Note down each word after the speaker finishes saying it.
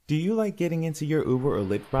Do you like getting into your Uber or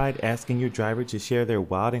Lyft ride asking your driver to share their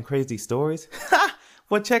wild and crazy stories?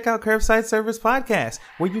 Well, check out Curbside Service Podcast,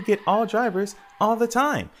 where you get all drivers all the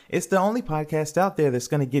time. It's the only podcast out there that's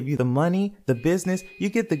going to give you the money, the business, you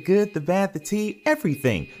get the good, the bad, the tea,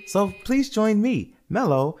 everything. So please join me,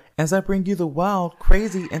 Mello, as I bring you the wild,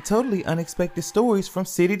 crazy, and totally unexpected stories from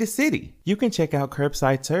city to city. You can check out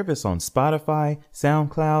Curbside Service on Spotify,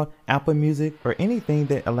 SoundCloud, Apple Music, or anything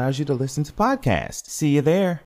that allows you to listen to podcasts. See you there.